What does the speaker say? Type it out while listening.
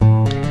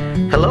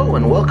Hello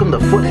and welcome to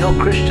Foothill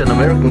Christian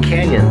American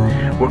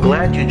Canyon. We're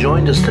glad you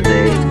joined us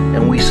today,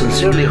 and we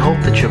sincerely hope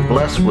that you're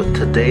blessed with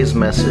today's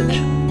message.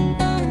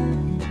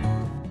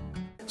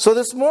 So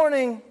this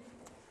morning,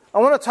 I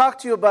want to talk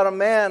to you about a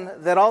man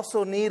that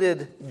also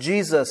needed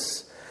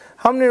Jesus.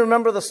 How many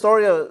remember the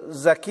story of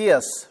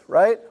Zacchaeus,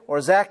 right? Or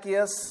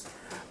Zacchaeus?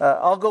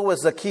 I'll go with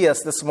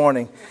Zacchaeus this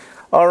morning.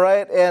 All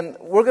right, and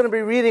we're going to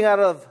be reading out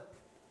of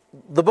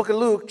the book of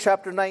Luke,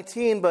 chapter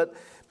 19, but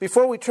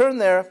before we turn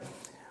there,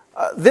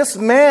 this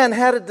man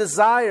had a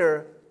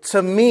desire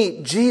to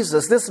meet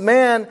Jesus. This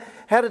man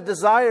had a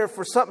desire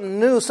for something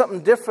new,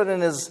 something different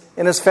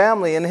in his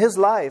family, in his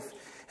life.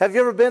 Have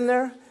you ever been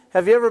there?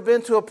 Have you ever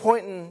been to a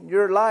point in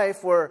your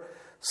life where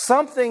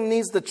something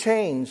needs to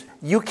change?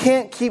 You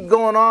can't keep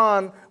going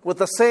on with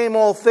the same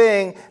old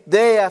thing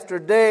day after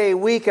day,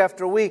 week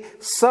after week.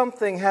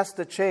 Something has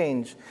to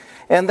change.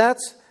 And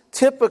that's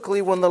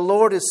typically when the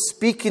Lord is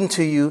speaking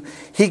to you.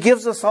 He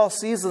gives us all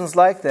seasons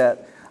like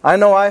that. I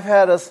know I've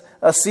had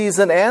a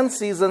season and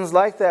seasons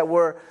like that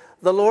where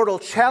the Lord will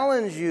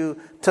challenge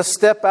you to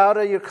step out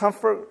of your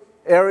comfort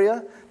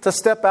area, to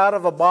step out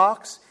of a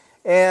box.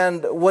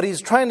 And what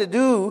He's trying to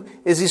do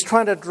is He's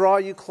trying to draw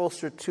you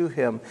closer to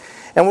Him.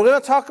 And we're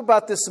going to talk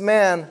about this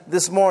man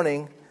this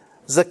morning,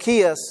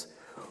 Zacchaeus,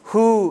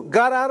 who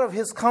got out of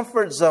his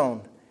comfort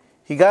zone.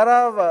 He got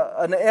out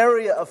of an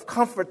area of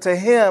comfort to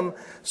him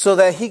so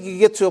that he could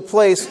get to a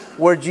place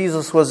where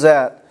Jesus was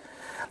at.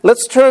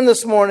 Let's turn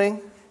this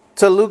morning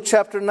to Luke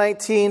chapter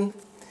 19.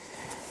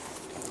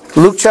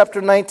 Luke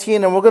chapter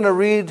 19, and we're going to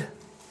read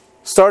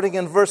starting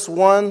in verse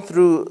 1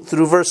 through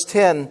verse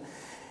 10.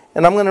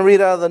 And I'm going to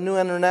read out of the New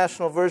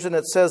International Version.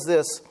 It says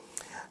this: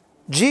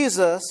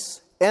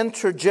 Jesus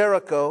entered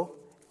Jericho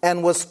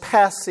and was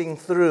passing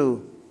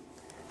through.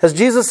 Has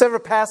Jesus ever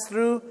passed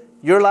through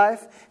your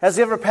life? Has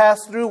He ever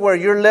passed through where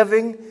you're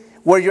living?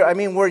 Where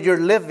you're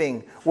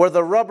living, where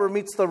the rubber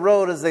meets the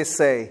road, as they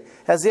say.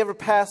 Has He ever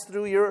passed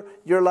through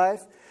your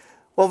life?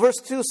 Well,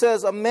 verse 2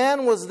 says, a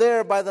man was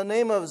there by the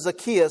name of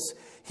Zacchaeus.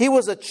 He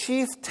was a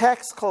chief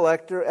tax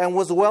collector and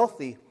was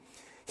wealthy.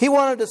 He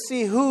wanted to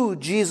see who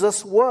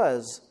Jesus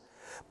was.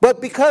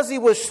 But because he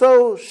was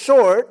so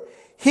short,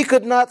 he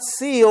could not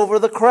see over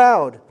the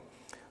crowd.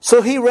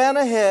 So he ran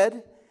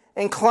ahead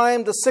and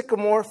climbed a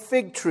sycamore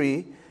fig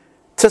tree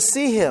to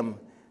see him,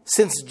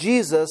 since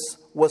Jesus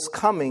was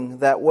coming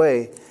that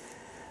way.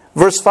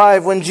 Verse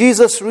 5, when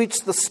Jesus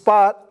reached the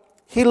spot,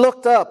 he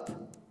looked up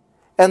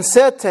and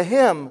said to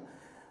him,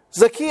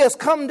 Zacchaeus,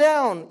 come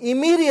down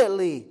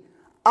immediately.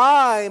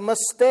 I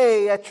must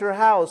stay at your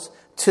house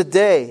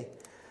today.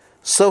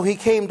 So he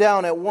came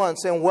down at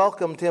once and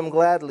welcomed him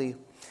gladly.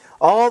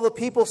 All the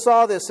people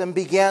saw this and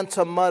began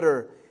to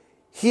mutter,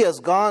 he has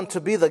gone to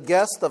be the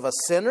guest of a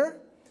sinner?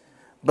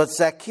 But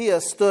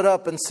Zacchaeus stood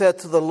up and said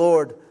to the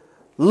Lord,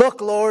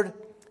 look, Lord,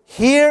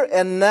 here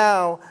and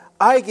now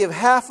I give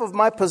half of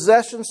my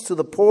possessions to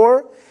the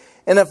poor,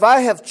 and if I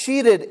have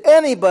cheated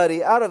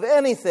anybody out of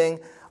anything,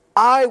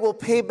 I will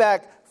pay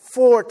back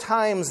 4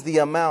 times the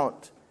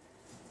amount.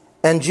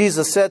 And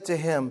Jesus said to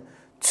him,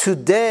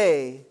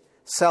 today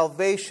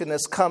salvation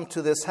has come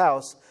to this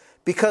house,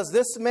 because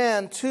this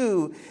man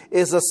too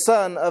is a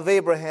son of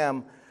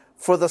Abraham.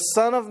 For the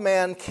Son of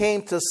Man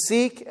came to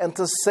seek and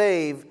to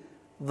save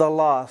the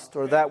lost,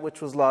 or that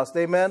which was lost.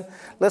 Amen.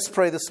 Let's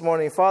pray this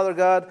morning. Father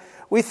God,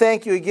 we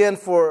thank you again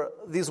for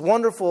these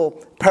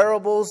wonderful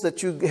parables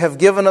that you have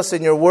given us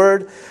in your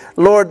word.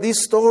 Lord,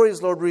 these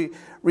stories, Lord,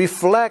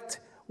 reflect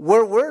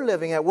where we're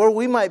living at, where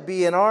we might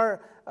be in our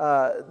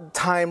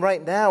time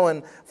right now.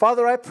 And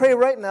Father, I pray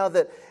right now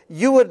that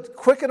you would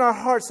quicken our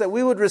hearts, that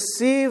we would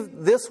receive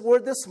this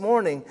word this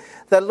morning,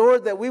 that,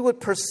 Lord, that we would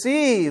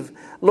perceive,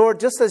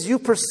 Lord, just as you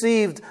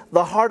perceived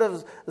the heart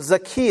of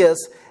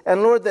Zacchaeus,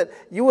 and Lord, that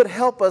you would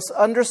help us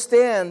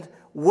understand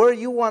where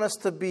you want us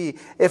to be.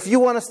 If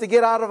you want us to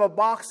get out of a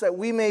box that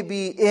we may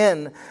be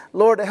in,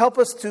 Lord, help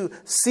us to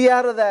see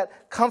out of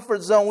that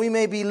comfort zone we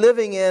may be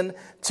living in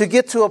to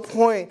get to a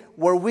point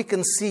where we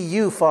can see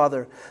you,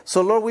 Father.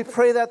 So, Lord, we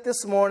pray that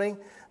this morning,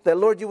 that,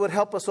 Lord, you would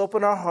help us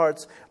open our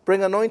hearts,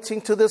 bring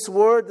anointing to this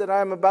word that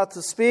I am about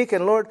to speak.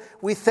 And, Lord,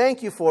 we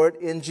thank you for it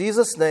in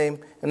Jesus'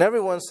 name. And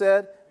everyone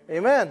said,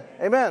 amen.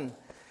 Amen.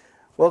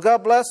 Well,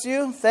 God bless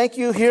you. Thank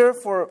you here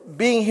for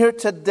being here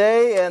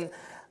today. And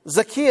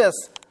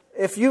Zacchaeus,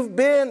 if you've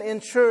been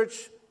in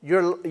church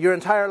your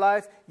entire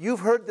life, you've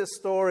heard this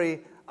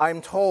story,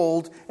 I'm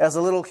told, as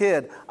a little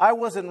kid. I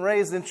wasn't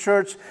raised in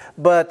church,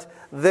 but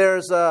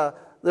there's a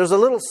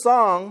little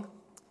song,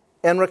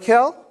 and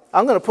Raquel,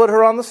 I'm going to put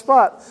her on the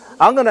spot.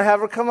 I'm going to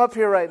have her come up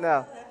here right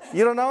now.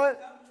 You don't know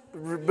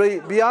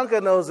it? Bianca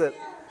knows it.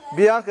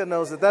 Bianca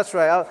knows it. That's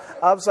right.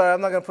 I'm sorry,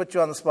 I'm not going to put you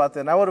on the spot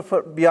then. I would have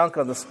put Bianca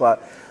on the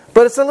spot.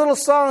 But it's a little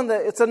song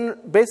that it's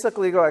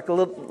basically like a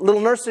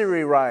little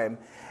nursery rhyme.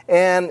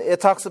 And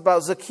it talks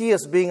about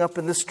Zacchaeus being up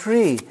in this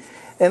tree.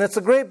 And it's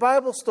a great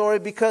Bible story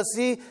because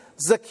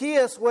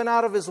Zacchaeus went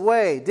out of his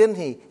way, didn't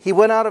he? He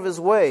went out of his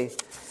way.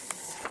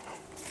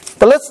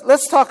 But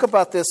let's talk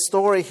about this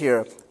story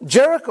here.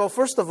 Jericho,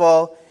 first of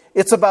all,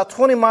 It's about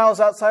 20 miles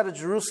outside of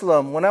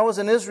Jerusalem. When I was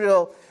in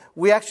Israel,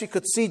 we actually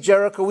could see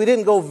Jericho. We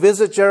didn't go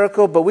visit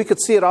Jericho, but we could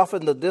see it off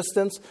in the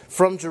distance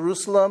from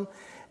Jerusalem.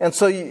 And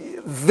so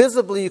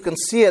visibly you can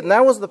see it. And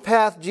that was the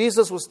path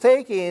Jesus was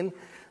taking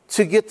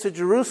to get to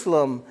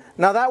Jerusalem.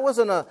 Now that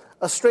wasn't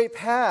a straight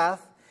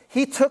path.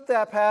 He took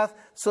that path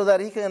so that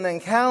he can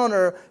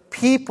encounter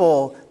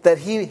people that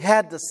he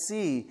had to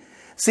see.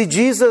 See,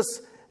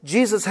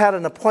 Jesus had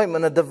an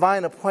appointment, a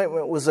divine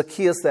appointment with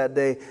Zacchaeus that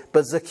day,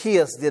 but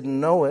Zacchaeus didn't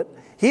know it.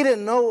 He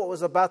didn't know what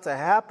was about to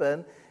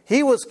happen.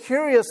 He was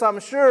curious, I'm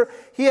sure.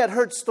 He had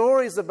heard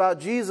stories about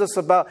Jesus,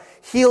 about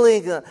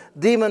healing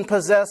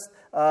demon-possessed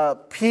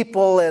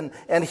people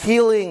and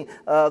healing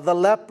the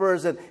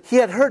lepers. And he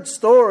had heard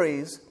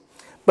stories.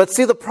 But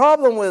see, the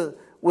problem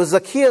with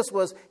Zacchaeus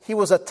was he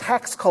was a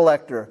tax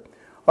collector.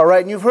 All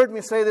right, and you've heard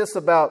me say this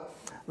about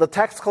the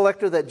tax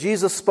collector that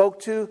Jesus spoke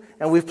to,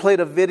 and we've played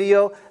a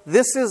video.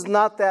 This is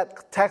not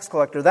that tax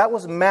collector. That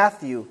was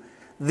Matthew.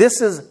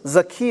 This is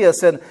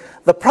Zacchaeus. And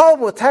the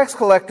problem with tax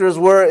collectors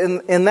were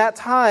in that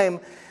time,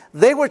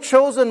 they were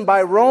chosen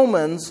by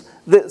Romans.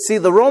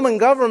 The Roman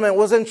government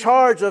was in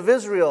charge of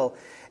Israel,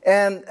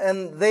 and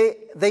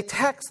they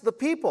taxed the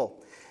people.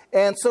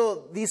 And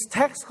so these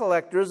tax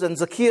collectors, and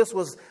Zacchaeus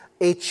was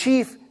a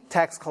chief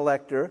tax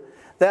collector.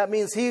 That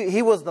means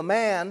he was the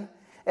man.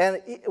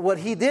 And what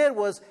he did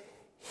was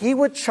he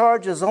would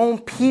charge his own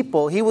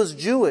people. He was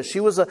Jewish. He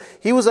was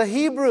a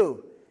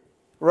Hebrew,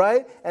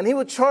 right? And he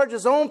would charge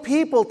his own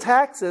people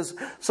taxes.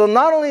 So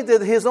not only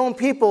did his own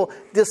people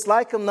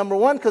dislike him, number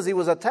one, because he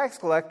was a tax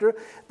collector,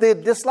 they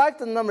disliked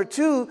him, number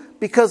two,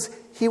 because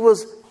he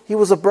was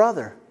a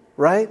brother,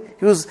 right?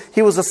 He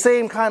was the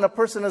same kind of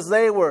person as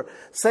they were,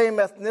 same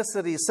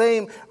ethnicity,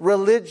 same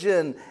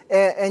religion,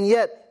 and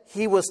yet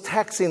he was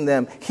taxing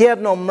them. He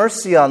had no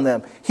mercy on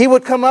them. He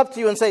would come up to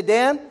you and say,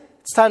 Dan,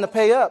 it's time to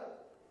pay up.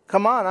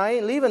 Come on, I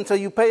ain't leaving until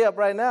you pay up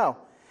right now.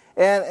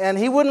 And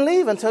he wouldn't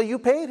leave until you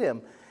paid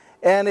him.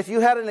 And if you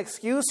had an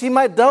excuse, he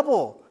might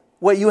double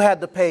what you had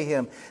to pay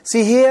him.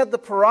 See, he had the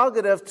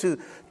prerogative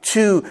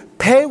to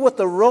pay what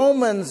the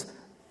Romans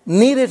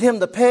needed him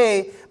to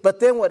pay,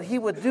 but then what he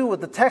would do, what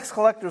the tax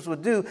collectors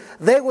would do,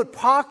 they would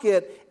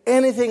pocket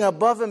anything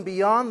above and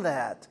beyond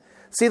that.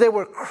 See, they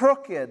were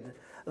crooked.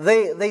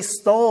 They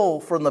stole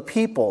from the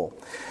people.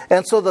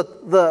 And so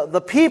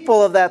the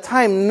people of that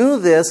time knew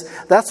this.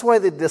 That's why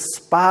they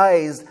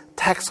despised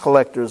tax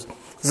collectors.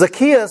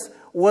 Zacchaeus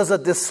was a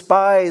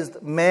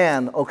despised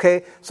man,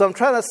 okay? So I'm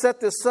trying to set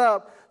this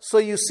up so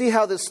you see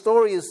how this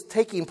story is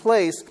taking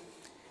place.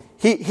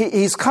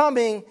 He's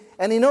coming,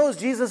 and he knows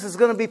Jesus is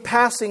going to be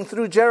passing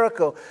through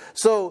Jericho.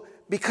 So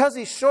because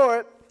he's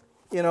short,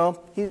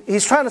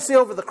 he's trying to see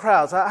over the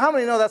crowds. How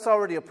many know that's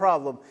already a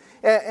problem?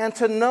 And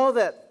to know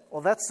that, well,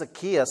 that's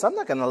Zacchaeus. I'm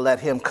not going to let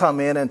him come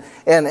in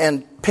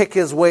and pick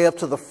his way up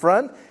to the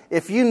front.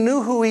 If you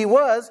knew who he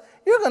was,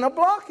 you're going to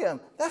block him.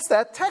 That's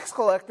that tax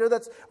collector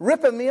that's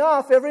ripping me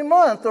off every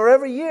month or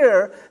every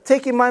year,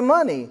 taking my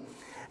money.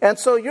 And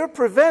so you're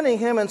preventing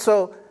him. And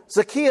so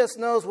Zacchaeus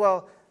knows,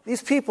 well,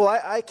 these people,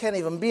 I can't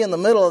even be in the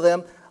middle of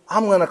them.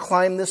 I'm going to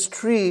climb this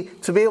tree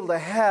to be able to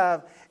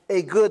have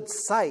a good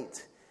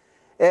sight,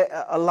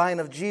 a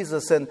line of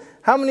Jesus. And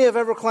how many have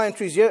ever climbed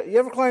trees? You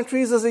ever climbed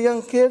trees as a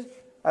young kid?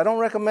 I don't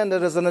recommend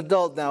it as an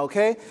adult now,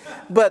 okay?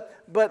 But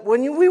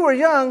when we were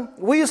young,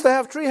 we used to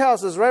have tree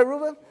houses, right,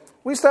 Ruben?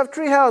 We used to have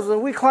tree houses,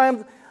 and we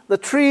climbed the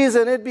trees,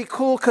 and it'd be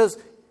cool because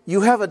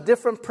you have a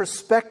different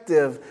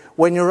perspective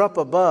when you're up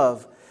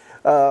above.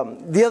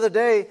 The other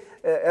day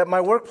at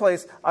my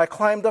workplace, I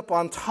climbed up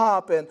on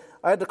top, and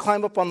I had to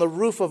climb up on the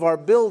roof of our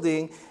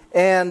building,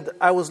 and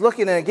I was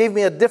looking, and it gave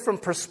me a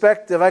different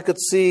perspective. I could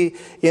see,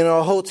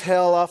 a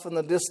hotel off in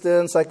the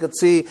distance. I could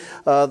see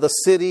the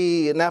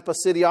city, Napa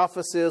City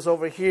offices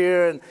over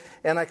here,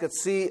 and I could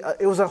see,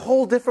 it was a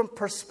whole different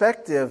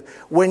perspective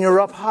when you're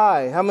up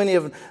high. How many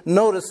have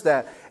noticed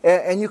that?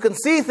 And you can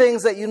see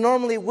things that you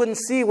normally wouldn't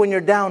see when you're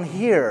down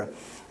here.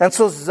 And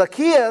so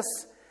Zacchaeus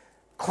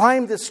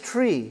climbed this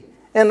tree.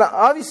 And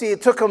obviously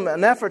it took him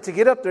an effort to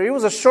get up there. He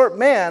was a short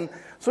man,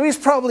 so he's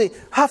probably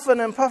huffing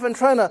and puffing,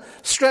 trying to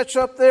stretch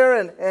up there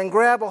and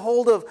grab a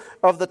hold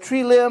of the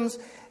tree limbs.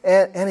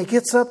 And he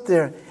gets up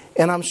there.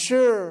 And I'm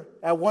sure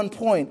at one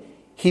point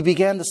he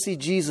began to see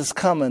Jesus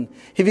coming.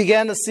 He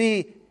began to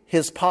see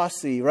his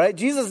posse, right?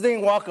 Jesus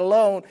didn't walk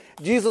alone.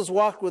 Jesus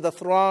walked with a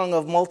throng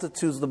of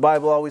multitudes, the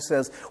Bible always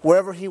says.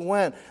 Wherever he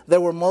went,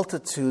 there were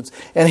multitudes.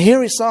 And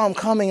here he saw him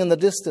coming in the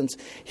distance.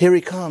 Here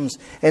he comes.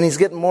 And he's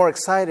getting more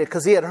excited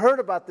because he had heard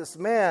about this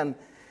man.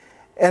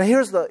 And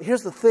here's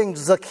the thing.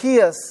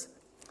 Zacchaeus,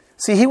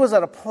 see, he was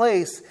at a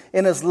place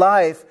in his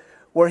life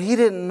where he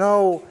didn't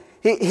know.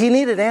 He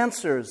needed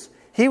answers.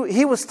 He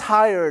was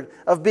tired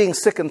of being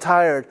sick and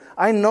tired.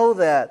 I know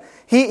that.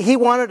 He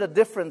wanted a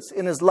difference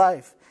in his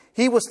life.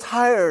 He was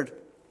tired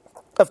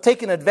of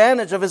taking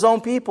advantage of his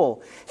own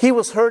people. He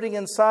was hurting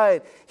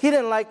inside. He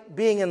didn't like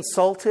being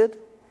insulted.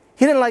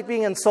 He didn't like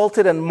being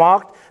insulted and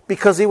mocked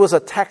because he was a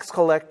tax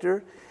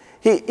collector.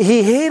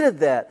 He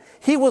hated that.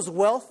 He was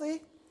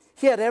wealthy.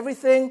 He had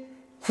everything.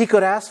 he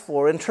could ask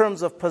for in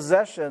terms of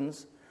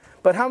possessions.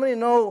 But how many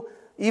know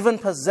even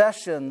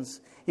possessions,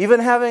 even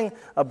having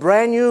a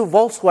brand new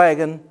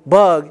Volkswagen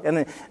Bug,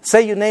 and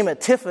say you name it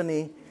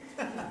Tiffany,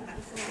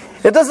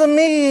 it doesn't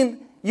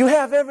mean you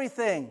have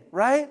everything,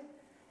 right?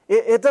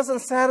 It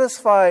doesn't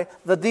satisfy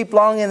the deep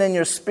longing in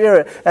your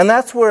spirit. And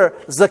that's where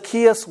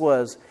Zacchaeus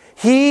was.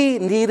 He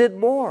needed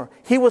more.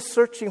 He was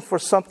searching for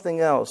something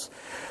else.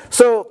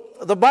 So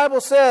the Bible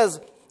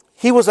says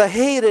he was a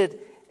hated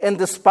and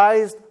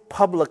despised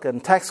publican,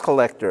 tax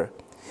collector.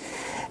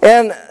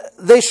 And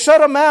they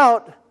shut him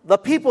out, the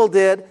people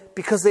did,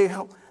 because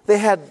they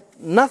had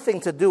nothing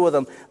to do with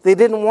him. They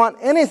didn't want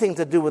anything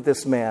to do with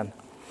this man.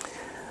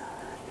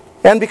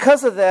 And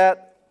because of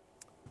that,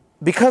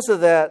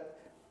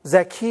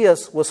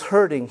 Zacchaeus was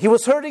hurting. He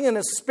was hurting in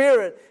his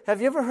spirit.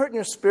 Have you ever hurt in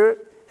your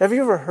spirit? Have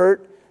you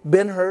ever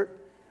been hurt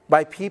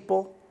by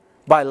people,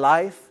 by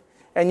life?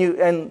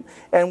 And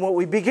what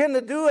we begin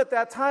to do at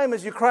that time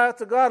is you cry out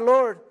to God,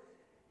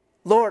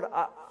 Lord,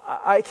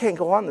 I can't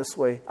go on this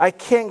way. I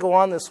can't go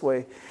on this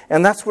way.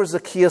 And that's where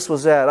Zacchaeus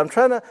was at. I'm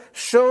trying to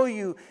show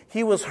you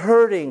he was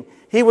hurting.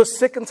 He was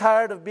sick and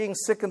tired of being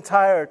sick and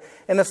tired.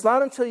 And it's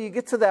not until you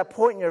get to that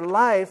point in your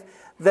life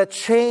that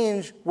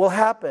change will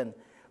happen.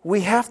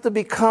 We have to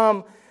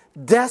become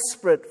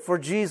desperate for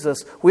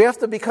Jesus. We have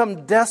to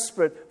become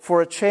desperate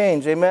for a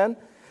change. Amen?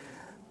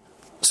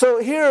 So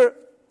here,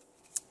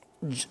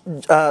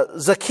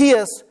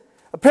 Zacchaeus,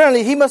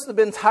 apparently he must have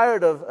been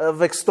tired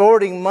of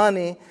extorting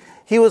money.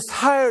 He was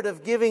tired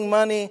of giving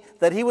money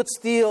that he would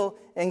steal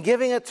and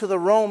giving it to the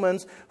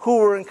Romans who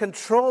were in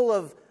control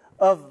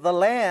of the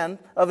land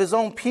of his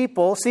own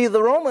people. See,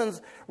 the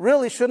Romans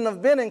really shouldn't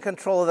have been in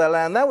control of that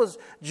land. That was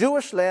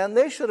Jewish land.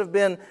 They should have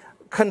been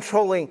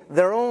controlling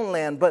their own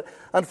land. But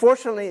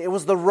unfortunately, it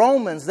was the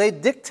Romans. They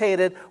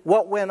dictated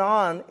what went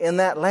on in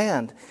that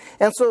land.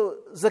 And so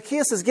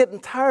Zacchaeus is getting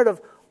tired of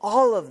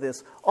all of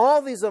this.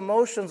 All these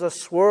emotions are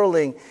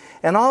swirling.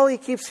 And all he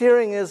keeps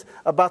hearing is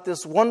about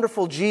this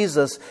wonderful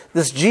Jesus,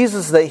 this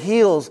Jesus that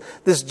heals,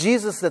 this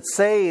Jesus that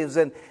saves.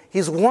 And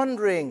he's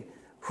wondering,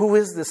 who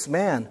is this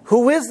man?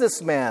 Who is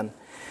this man?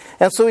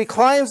 And so he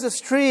climbs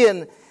this tree,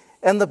 and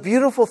the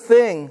beautiful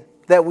thing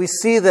that we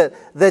see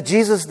that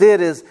Jesus did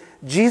is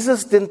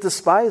Jesus didn't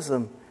despise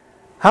him.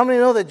 How many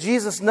know that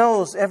Jesus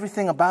knows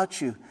everything about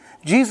you?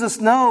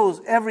 Jesus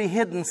knows every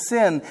hidden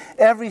sin,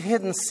 every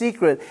hidden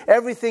secret,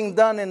 everything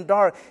done in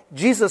dark.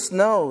 Jesus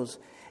knows.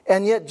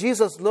 And yet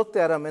Jesus looked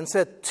at him and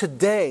said,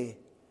 today,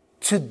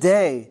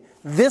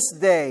 this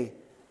day,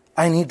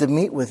 I need to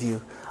meet with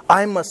you.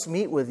 I must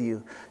meet with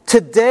you.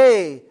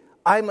 Today,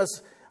 I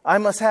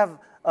must have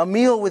a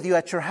meal with you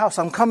at your house.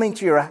 I'm coming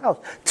to your house.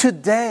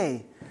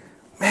 Today.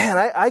 Man,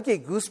 I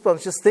get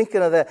goosebumps just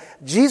thinking of that.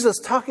 Jesus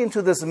talking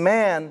to this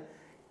man,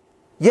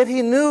 yet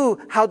he knew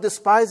how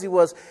despised he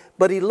was,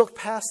 but he looked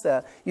past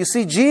that. You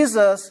see,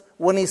 Jesus,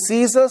 when he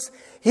sees us,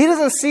 he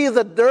doesn't see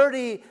the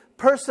dirty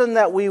person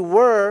that we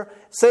were,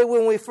 say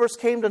when we first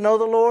came to know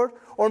the Lord,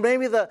 or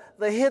maybe the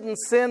hidden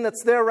sin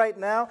that's there right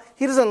now.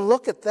 He doesn't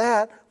look at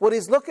that. What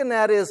he's looking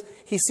at is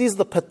he sees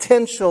the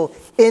potential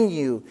in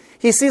you.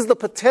 He sees the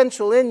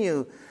potential in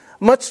you.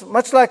 Much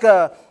like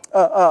a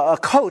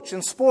coach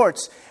in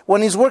sports,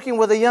 when he's working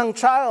with a young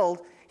child,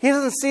 he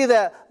doesn't see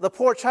that the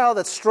poor child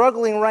that's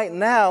struggling right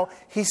now.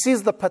 He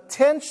sees the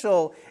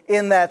potential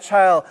in that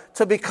child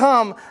to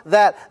become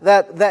that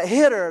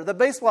hitter, the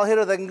baseball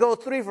hitter that can go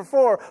 3 for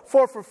 4,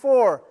 4 for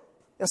 4,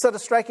 instead of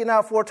striking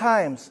out 4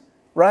 times,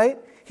 right?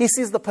 He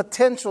sees the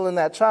potential in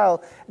that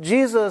child.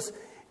 Jesus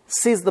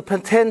sees the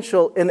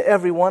potential in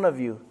every one of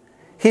you.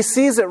 He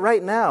sees it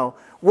right now.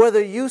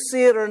 Whether you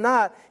see it or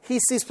not, he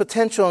sees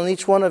potential in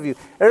each one of you.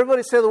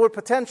 Everybody say the word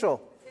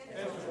potential.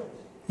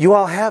 You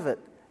all have it.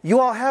 You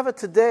all have it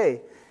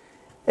today.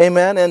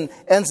 Amen.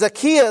 And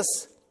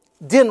Zacchaeus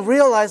didn't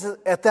realize it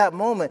at that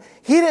moment.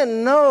 He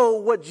didn't know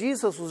what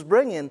Jesus was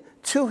bringing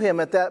to him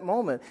at that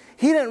moment.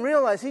 He didn't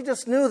realize. He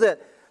just knew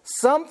that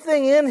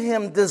something in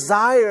him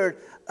desired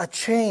a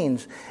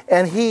change.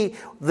 And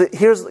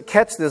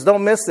catch this,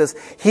 don't miss this.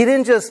 He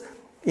didn't just,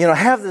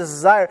 have this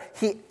desire.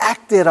 He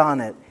acted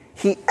on it.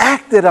 He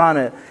acted on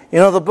it.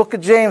 The book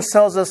of James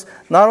tells us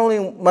not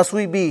only must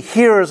we be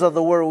hearers of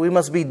the word, we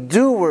must be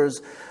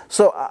doers.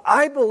 So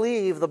I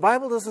believe, the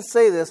Bible doesn't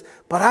say this,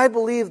 but I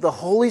believe the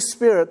Holy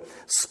Spirit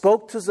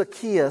spoke to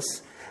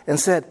Zacchaeus and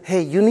said,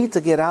 hey, you need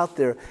to get out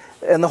there.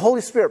 And the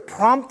Holy Spirit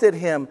prompted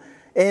him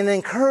and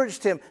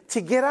encouraged him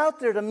to get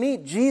out there to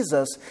meet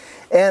Jesus.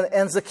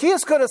 And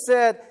Zacchaeus could have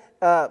said,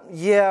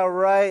 yeah,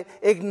 right,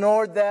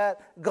 ignored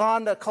that,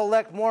 gone to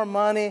collect more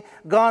money,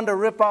 gone to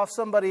rip off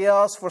somebody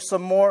else for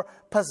some more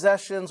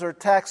possessions or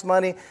tax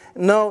money.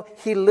 No,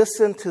 he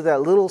listened to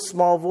that little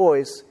small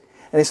voice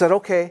and he said,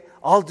 okay,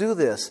 I'll do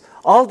this.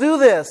 I'll do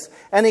this.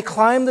 And he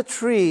climbed the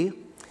tree.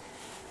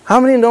 How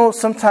many know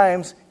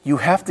sometimes you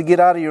have to get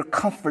out of your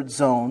comfort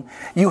zone?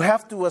 You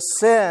have to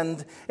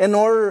ascend in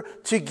order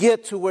to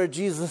get to where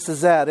Jesus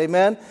is at.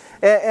 Amen?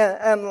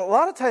 And a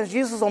lot of times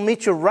Jesus will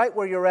meet you right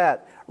where you're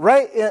at.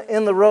 right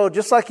in the road,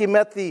 just like he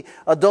met the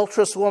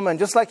adulterous woman,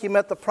 just like he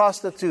met the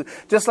prostitute,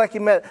 just like he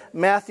met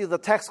Matthew, the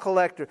tax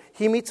collector.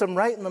 He meets them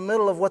right in the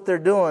middle of what they're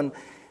doing.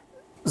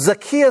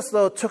 Zacchaeus,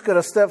 though, took it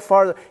a step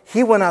farther.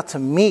 He went out to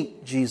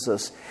meet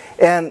Jesus.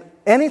 And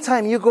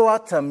anytime you go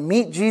out to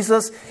meet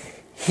Jesus,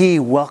 He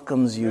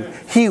welcomes you.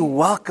 He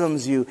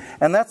welcomes you.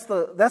 And that's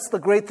the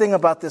great thing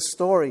about this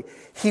story.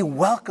 He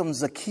welcomes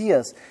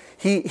Zacchaeus.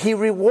 He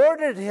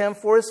rewarded him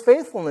for his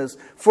faithfulness,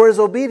 for his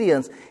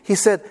obedience. He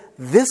said,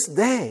 this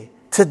day,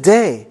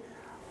 today,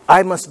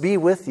 I must be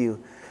with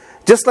you.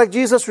 Just like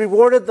Jesus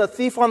rewarded the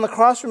thief on the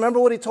cross, remember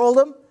what He told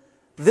him?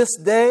 This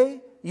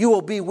day, you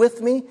will be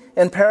with me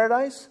in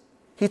paradise.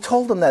 He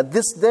told him that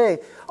this day.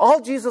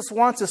 All Jesus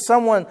wants is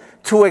someone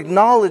to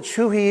acknowledge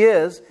who He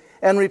is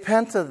and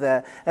repent of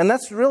that. And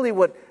that's really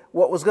what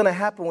was going to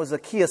happen with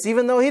Zacchaeus.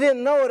 Even though he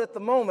didn't know it at the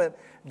moment,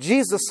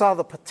 Jesus saw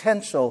the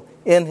potential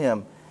in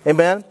him.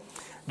 Amen?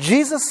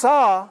 Jesus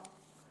saw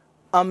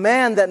a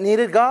man that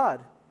needed God.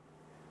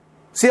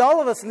 See,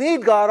 all of us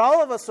need God.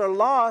 All of us are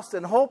lost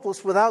and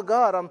hopeless without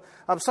God.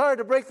 I'm sorry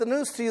to break the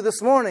news to you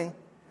this morning,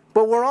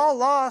 but we're all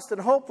lost and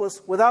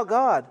hopeless without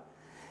God.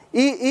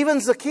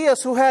 Even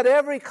Zacchaeus, who had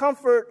every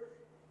comfort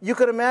you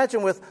could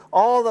imagine with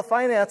all the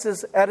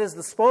finances at his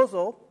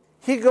disposal,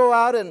 he'd go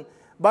out and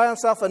buy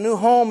himself a new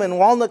home in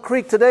Walnut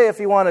Creek today if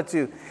he wanted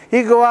to.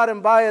 He'd go out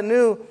and buy a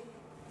new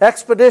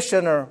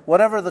Expedition or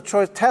whatever the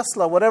choice,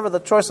 Tesla, whatever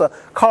the choice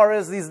of car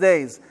is these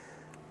days.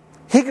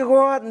 He could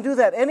go out and do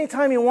that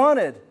anytime he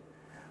wanted.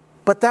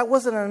 But that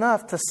wasn't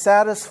enough to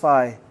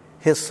satisfy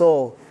his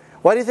soul.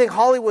 Why do you think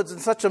Hollywood's in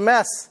such a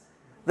mess?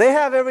 They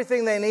have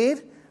everything they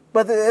need,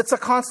 but it's a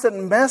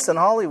constant mess in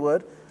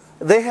Hollywood.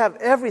 They have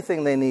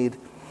everything they need.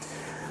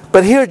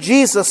 But here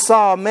Jesus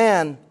saw a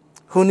man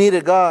who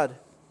needed God.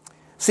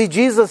 See,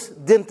 Jesus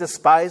didn't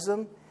despise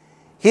him.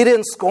 He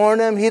didn't scorn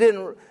him. He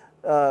didn't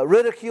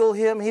ridicule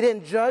him. He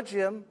didn't judge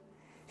him.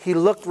 He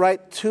looked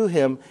right to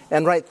him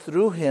and right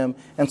through him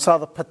and saw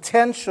the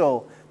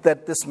potential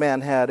that this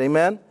man had.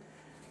 Amen?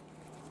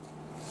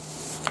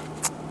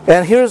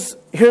 And here's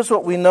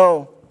what we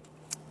know.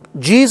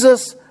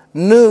 Jesus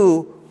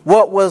knew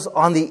what was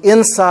on the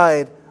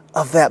inside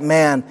of that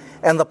man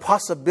and the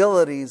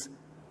possibilities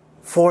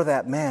for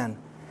that man.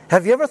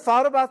 Have you ever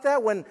thought about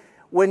that?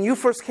 When you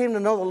first came to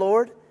know the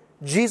Lord,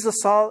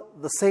 Jesus saw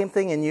the same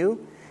thing in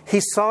you. He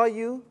saw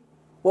you,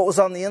 what was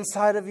on the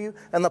inside of you,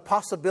 and the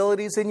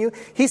possibilities in you.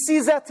 He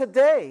sees that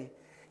today.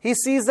 He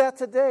sees that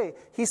today.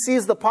 He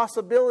sees the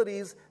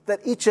possibilities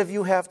that each of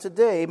you have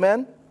today.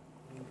 Amen?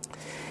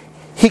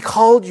 He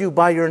called you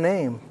by your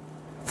name.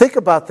 Think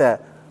about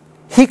that.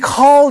 He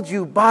called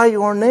you by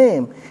your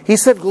name. He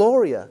said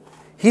Gloria.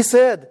 He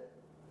said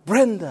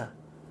Brenda,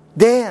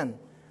 Dan,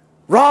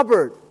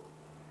 Robert.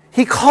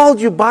 He called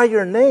you by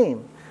your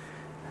name.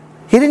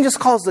 He didn't just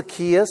call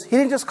Zacchaeus. He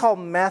didn't just call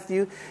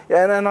Matthew.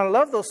 And I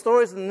love those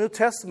stories in the New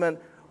Testament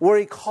where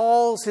He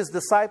calls His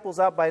disciples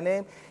out by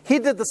name. He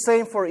did the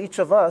same for each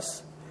of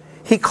us.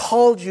 He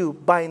called you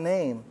by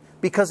name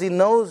because He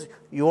knows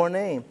your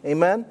name.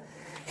 Amen?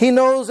 He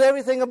knows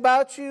everything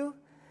about you.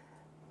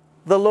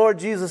 The Lord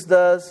Jesus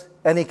does,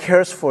 and He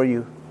cares for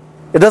you.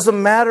 It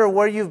doesn't matter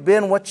where you've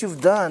been, what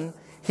you've done.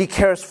 He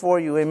cares for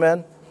you.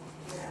 Amen?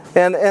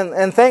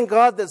 And thank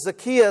God that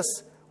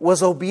Zacchaeus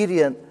was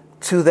obedient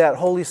to that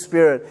Holy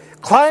Spirit.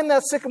 Climbed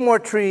that sycamore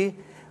tree,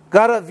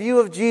 got a view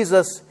of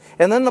Jesus,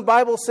 and then the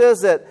Bible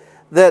says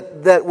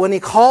that when He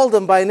called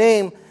him by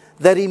name,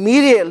 that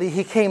immediately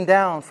he came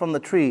down from the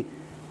tree.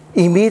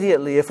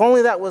 Immediately. If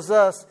only that was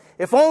us.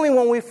 If only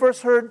when we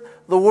first heard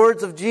the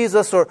words of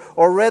Jesus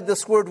or read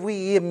this word,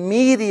 we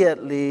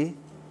immediately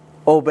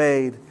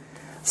obeyed.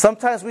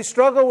 Sometimes we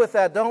struggle with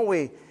that, don't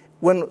we?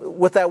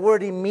 With that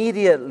word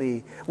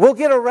immediately. We'll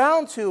get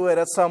around to it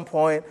at some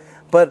point,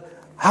 but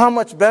how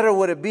much better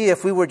would it be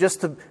if we were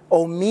just to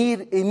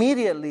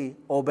immediately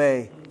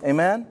obey?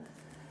 Amen?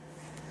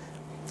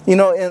 You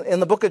know, in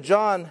the book of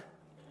John,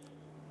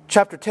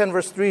 chapter 10,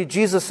 verse 3,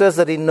 Jesus says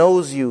that He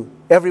knows you,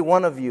 every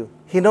one of you.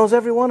 He knows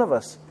every one of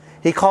us.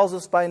 He calls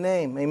us by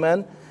name.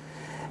 Amen?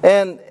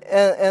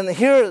 And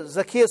here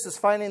Zacchaeus is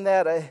finding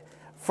that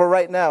for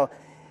right now.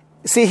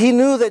 See, he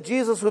knew that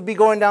Jesus would be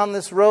going down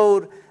this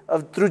road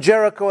through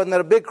Jericho and that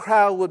a big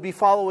crowd would be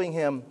following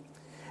Him.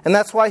 And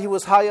that's why he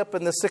was high up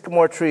in the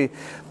sycamore tree.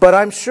 But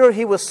I'm sure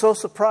he was so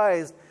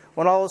surprised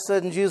when all of a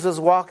sudden Jesus is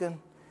walking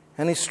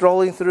and He's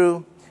strolling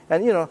through.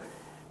 And you know,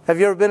 have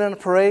you ever been in a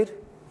parade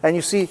and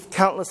you see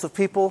countless of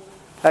people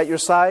at your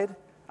side?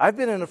 I've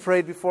been in a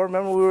parade before.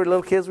 Remember when we were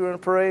little kids, we were in a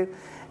parade?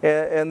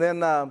 And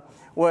then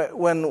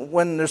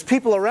when there's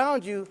people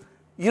around you,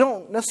 you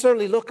don't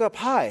necessarily look up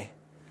high.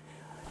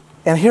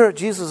 And here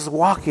Jesus is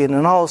walking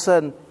and all of a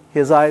sudden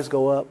His eyes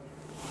go up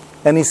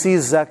and He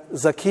sees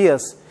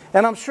Zacchaeus.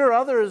 And I'm sure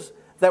others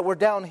that were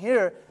down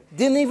here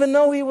didn't even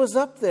know He was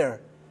up there.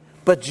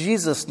 But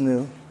Jesus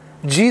knew.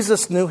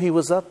 Jesus knew He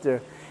was up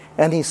there.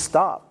 And He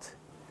stopped.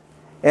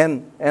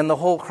 And the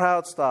whole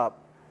crowd stopped.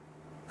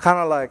 Kind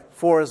of like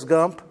Forrest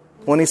Gump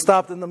when he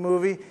stopped in the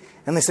movie.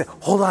 And they said,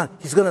 hold on,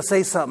 he's going to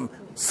say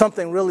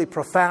something really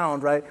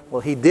profound, right?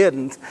 Well, he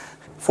didn't.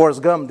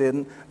 Forrest Gump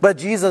didn't. But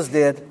Jesus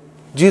did.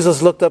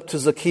 Jesus looked up to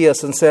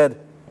Zacchaeus and said,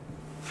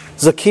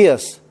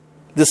 Zacchaeus,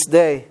 this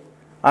day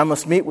I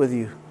must meet with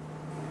you.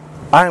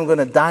 I am going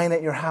to dine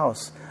at your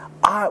house.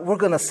 We're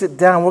going to sit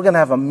down. We're going to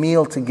have a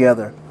meal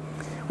together.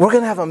 We're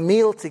going to have a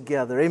meal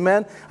together.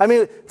 Amen? I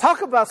mean,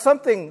 talk about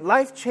something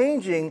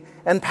life-changing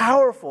and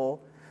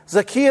powerful.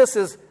 Zacchaeus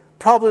is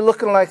probably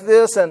looking like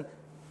this, and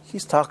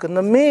he's talking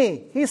to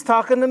me. He's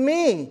talking to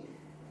me.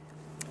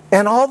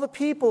 And all the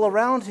people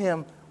around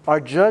him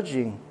are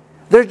judging.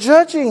 They're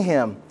judging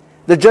him.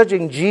 They're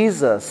judging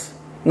Jesus,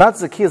 not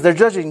Zacchaeus. They're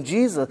judging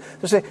Jesus.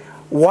 They're saying,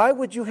 why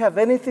would you have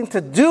anything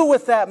to do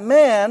with that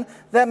man?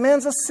 That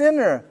man's a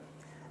sinner.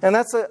 And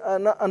that's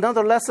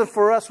another lesson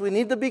for us. We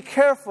need to be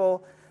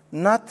careful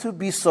not to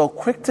be so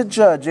quick to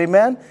judge.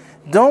 Amen?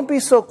 Don't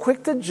be so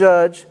quick to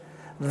judge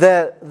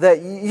that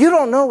you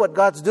don't know what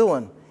God's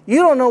doing. You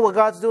don't know what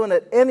God's doing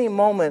at any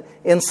moment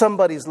in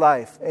somebody's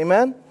life.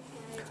 Amen?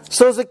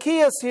 So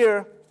Zacchaeus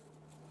here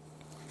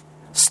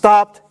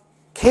stopped,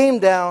 came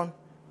down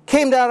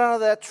out of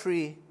that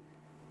tree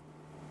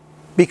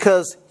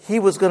because he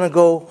was going to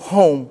go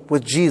home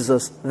with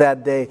Jesus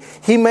that day.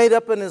 He made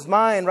up in his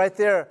mind right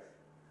there,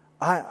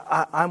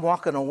 I'm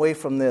walking away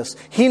from this.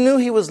 He knew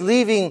he was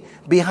leaving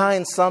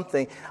behind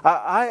something.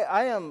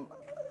 I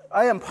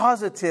am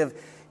positive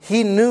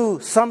he knew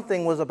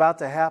something was about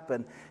to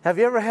happen. Have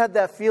you ever had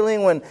that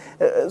feeling when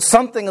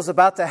something is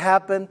about to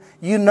happen?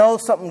 You know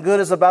something good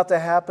is about to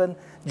happen.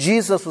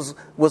 Jesus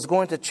was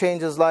going to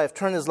change his life,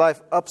 turn his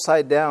life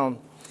upside down.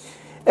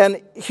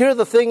 And here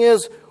the thing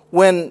is,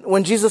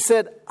 when Jesus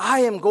said,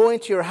 I am going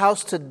to your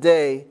house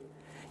today,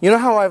 you know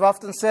how I've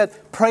often said,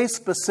 pray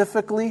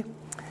specifically?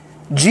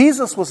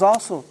 Jesus was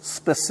also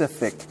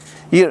specific.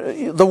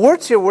 The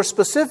words here were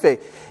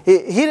specific.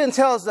 He didn't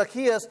tell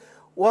Zacchaeus,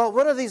 well,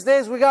 one of these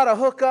days we got to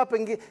hook up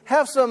and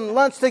have some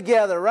lunch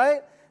together,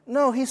 right?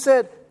 No, he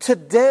said,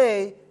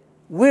 today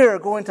we're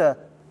going to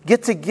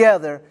get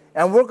together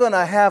and we're going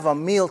to have a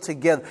meal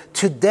together.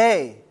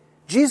 Today.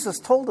 Jesus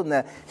told him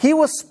that. He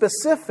was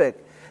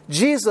specific.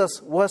 Jesus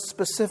was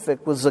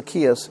specific with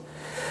Zacchaeus.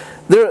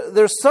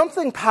 There's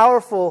something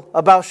powerful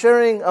about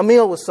sharing a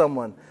meal with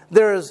someone.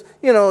 There's,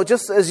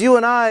 just as you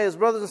and I, as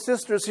brothers and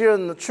sisters here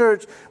in the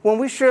church, when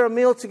we share a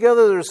meal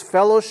together, there's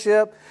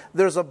fellowship.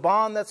 There's a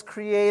bond that's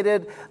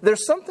created.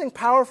 There's something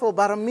powerful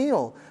about a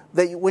meal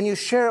that when you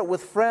share it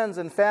with friends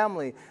and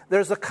family,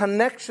 there's a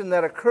connection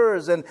that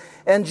occurs. And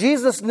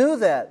Jesus knew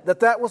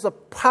that was a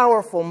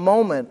powerful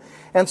moment.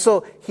 And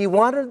so he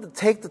wanted to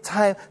take the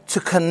time to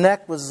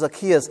connect with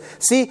Zacchaeus.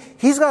 See,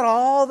 he's got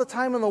all the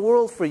time in the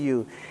world for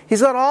you.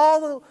 He's got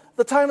all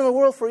the time in the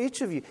world for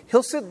each of you.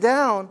 He'll sit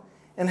down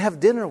and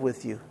have dinner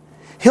with you.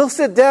 He'll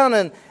sit down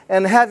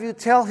and have you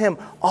tell him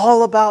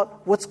all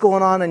about what's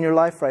going on in your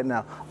life right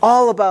now.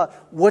 All about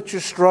what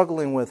you're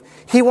struggling with.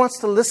 He wants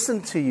to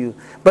listen to you.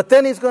 But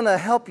then he's going to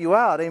help you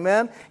out.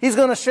 Amen? He's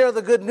going to share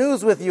the good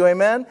news with you.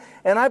 Amen?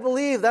 And I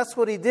believe that's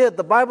what he did.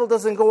 The Bible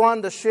doesn't go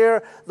on to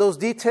share those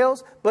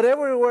details. But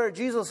everywhere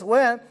Jesus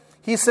went,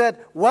 he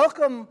said,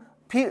 welcome.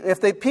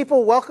 If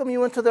people welcome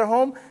you into their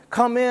home,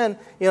 come in,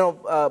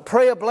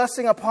 pray a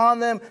blessing upon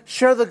them,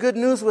 share the good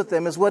news with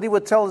them, is what he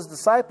would tell his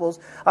disciples.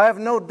 I have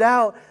no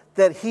doubt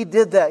that he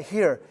did that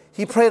here.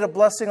 He prayed a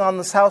blessing on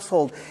this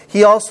household.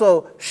 He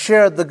also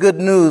shared the good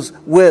news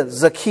with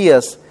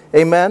Zacchaeus.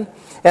 Amen?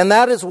 And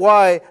that is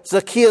why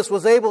Zacchaeus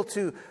was able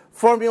to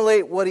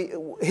formulate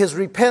his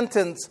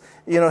repentance,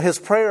 his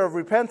prayer of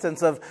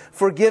repentance, of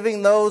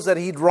forgiving those that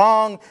he'd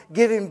wronged,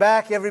 giving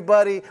back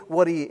everybody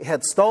what he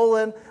had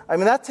stolen. I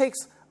mean, that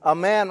takes a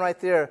man right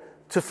there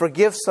to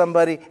forgive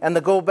somebody and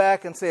to go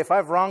back and say, if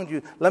I've wronged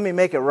you, let me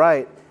make it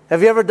right.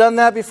 Have you ever done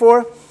that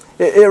before?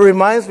 It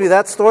reminds me,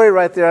 that story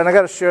right there, and I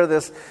got to share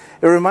this.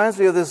 It reminds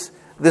me of this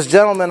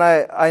gentleman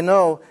I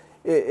know.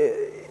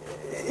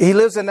 He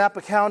lives in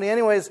Napa County.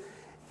 Anyways,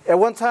 at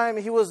one time,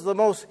 he was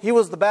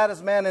the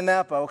baddest man in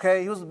Napa,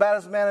 okay? He was the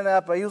baddest man in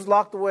Napa. He was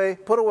locked away,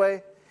 put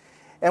away.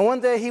 And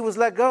one day, he was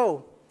let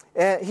go.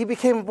 And he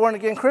became a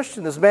born-again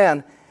Christian, this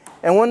man.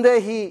 And one day,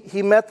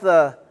 he met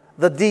the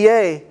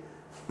DA,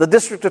 the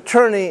district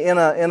attorney, in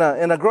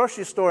a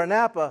grocery store in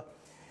Napa.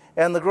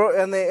 And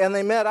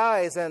they met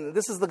eyes. And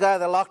this is the guy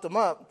that locked him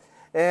up.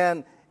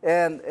 And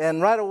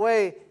right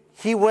away,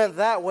 he went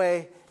that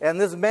way.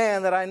 And this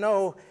man that I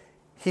know,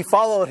 he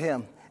followed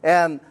him.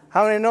 And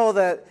how many know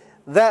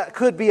that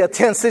could be a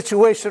tense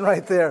situation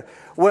right there?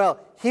 Well,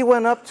 he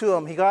went up to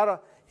him. He got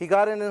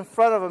in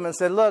front of him and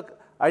said, look,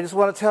 I just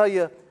want to tell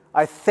you,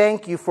 I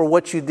thank you for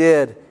what you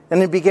did. And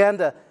he began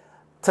to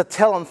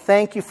tell him,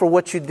 thank you for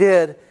what you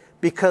did,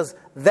 because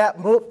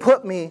that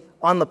put me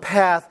on the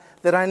path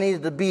that I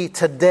needed to be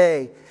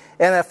today.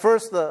 And at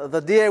first,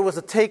 the DA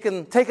was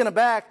taken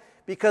aback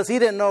because he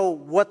didn't know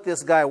what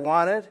this guy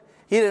wanted.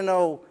 He didn't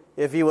know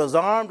if he was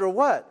armed or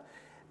what.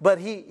 But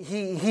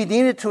he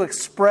needed to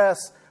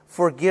express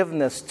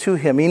forgiveness to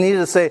him. He needed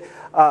to say,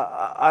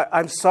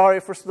 I'm sorry,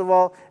 first of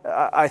all.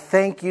 I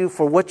thank you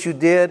for what you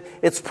did.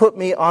 It's put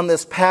me on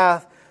this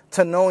path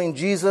to knowing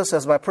Jesus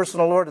as my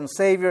personal Lord and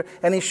Savior.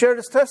 And he shared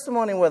his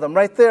testimony with him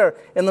right there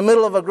in the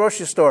middle of a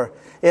grocery store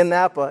in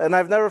Napa. And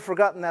I've never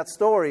forgotten that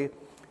story,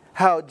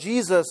 how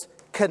Jesus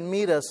can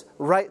meet us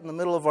right in the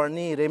middle of our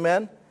need.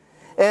 Amen?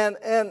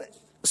 And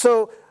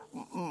so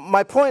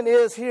my point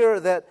is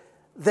here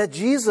that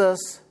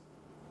Jesus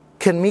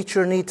can meet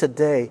your need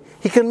today.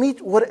 He can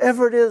meet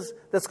whatever it is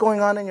that's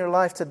going on in your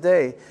life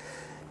today.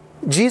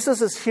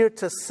 Jesus is here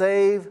to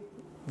save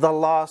the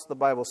lost, the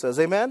Bible says.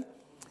 Amen?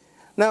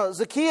 Now,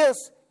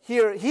 Zacchaeus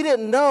here, he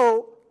didn't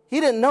know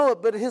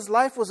it, but his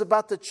life was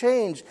about to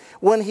change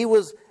when he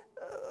was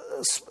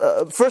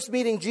first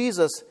meeting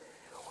Jesus.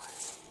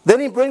 Then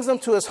he brings him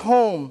to his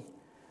home.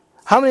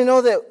 How many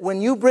know that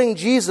when you bring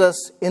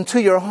Jesus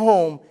into your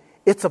home,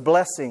 it's a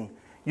blessing?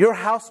 Your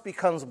house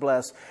becomes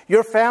blessed.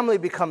 Your family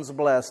becomes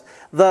blessed.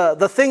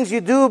 The things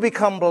you do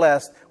become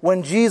blessed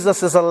when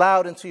Jesus is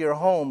allowed into your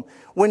home.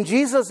 When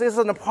Jesus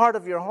isn't a part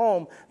of your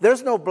home,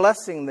 there's no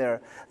blessing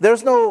there.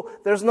 There's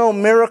no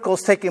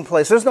miracles taking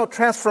place. There's no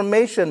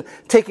transformation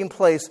taking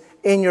place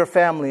in your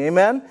family.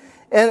 Amen?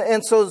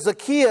 And so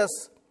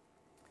Zacchaeus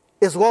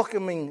is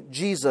welcoming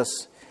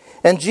Jesus.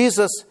 And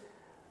Jesus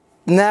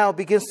now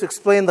begins to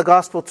explain the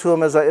gospel to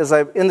him, as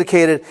I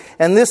indicated.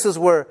 And this is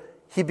where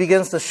he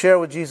begins to share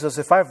with Jesus,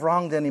 if I've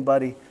wronged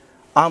anybody,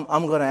 I'm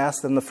going to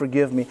ask them to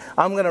forgive me.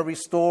 I'm going to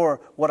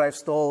restore what I've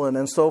stolen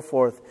and so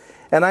forth.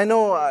 And I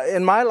know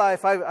in my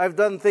life I've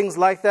done things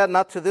like that,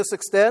 not to this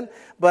extent,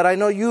 but I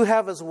know you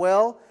have as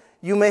well.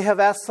 You may have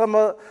asked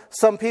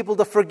some people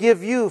to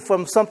forgive you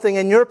from something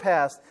in your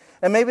past.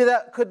 And maybe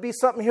that could be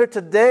something here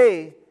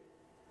today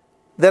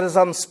that as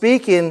I'm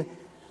speaking,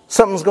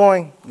 something's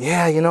going,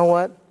 yeah, you know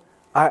what?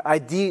 I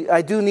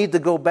do need to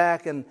go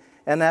back and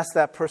ask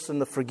that person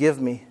to forgive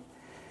me.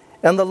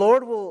 And the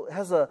Lord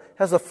has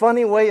a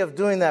funny way of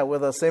doing that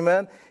with us,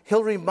 amen?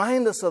 He'll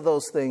remind us of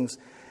those things.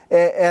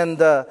 And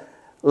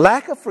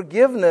lack of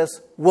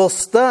forgiveness will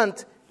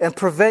stunt and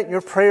prevent your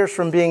prayers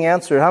from being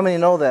answered. How many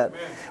know that?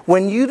 Amen.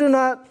 When you do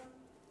not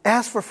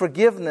ask for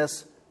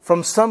forgiveness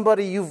from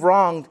somebody you've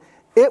wronged,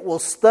 it will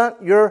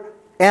stunt your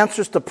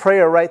answers to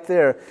prayer right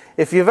there.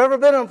 If you've ever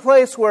been in a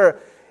place where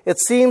it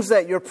seems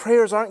that your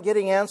prayers aren't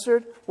getting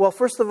answered, well,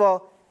 first of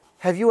all,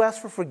 have you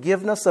asked for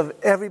forgiveness of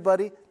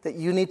everybody that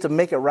you need to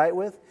make it right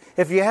with?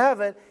 If you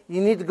haven't, you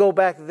need to go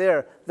back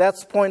there.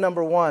 That's point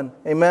number one.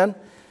 Amen?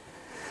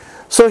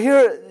 So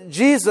here,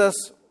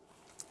 Jesus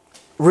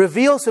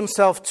reveals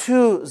himself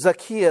to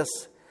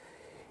Zacchaeus.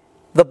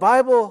 The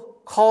Bible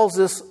calls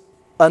this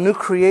a new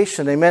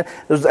creation. Amen?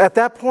 At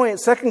that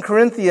point, 2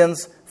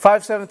 Corinthians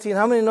 5:17,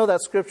 how many know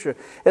that scripture?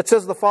 It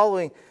says the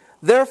following,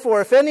 therefore,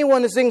 if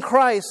anyone is in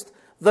Christ,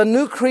 the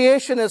new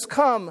creation has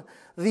come.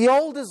 The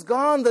old is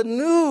gone, the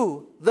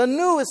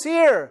new is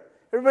here.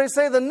 Everybody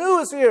say, the new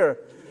is here.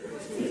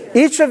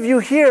 Each of you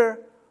here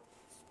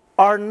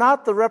are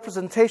not the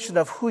representation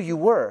of who you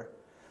were.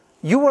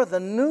 You are the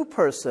new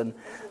person.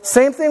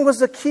 Same thing with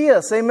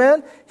Zacchaeus,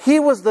 amen? He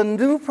was the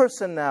new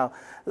person now.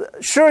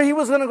 Sure, he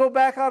was going to go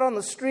back out on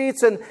the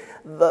streets, and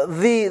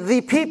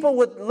the people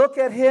would look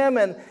at him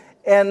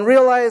and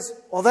realize,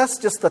 well, that's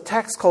just the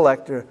tax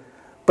collector.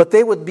 But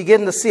they would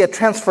begin to see a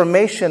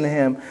transformation in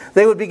him.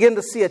 They would begin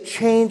to see a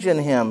change in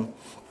him.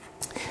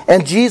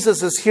 And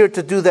Jesus is here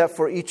to do that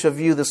for each of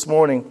you this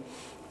morning.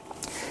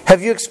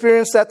 Have you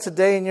experienced that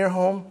today in your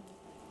home?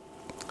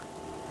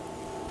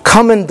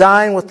 Come and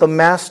dine with the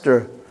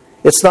Master.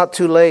 It's not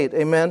too late.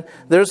 Amen.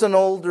 There's an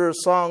old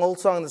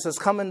song that says,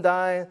 come and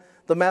dine,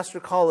 the Master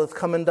calleth,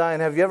 come and dine.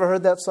 Have you ever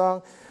heard that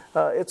song?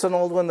 It's an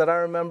old one that I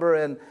remember.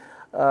 And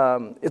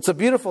it's a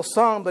beautiful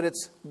song, but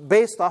it's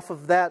based off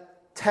of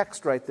that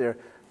text right there.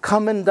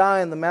 Come and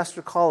dine, the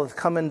Master calleth,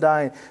 come and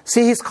dine.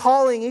 See, he's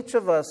calling each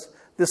of us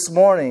this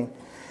morning.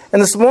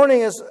 And this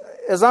morning,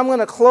 as I'm going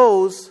to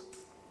close,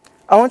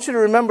 I want you to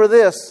remember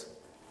this.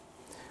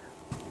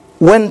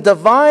 When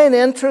divine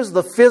enters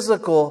the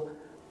physical,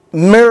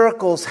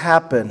 miracles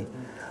happen.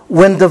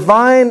 When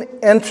divine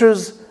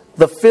enters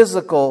the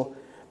physical,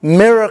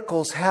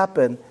 miracles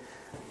happen.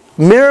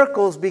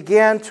 Miracles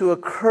began to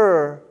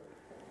occur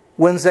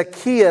when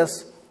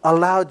Zacchaeus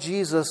allowed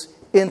Jesus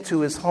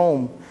into his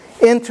home,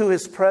 into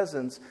his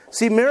presence.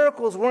 See,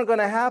 miracles weren't going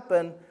to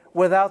happen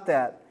without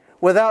that.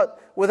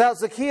 Without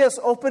Zacchaeus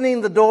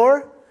opening the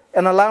door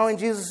and allowing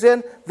Jesus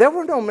in, there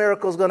were no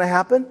miracles going to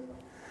happen.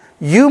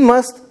 You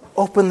must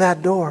open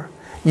that door.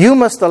 You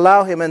must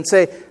allow him and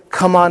say,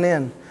 come on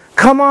in.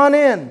 Come on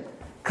in.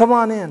 Come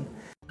on in.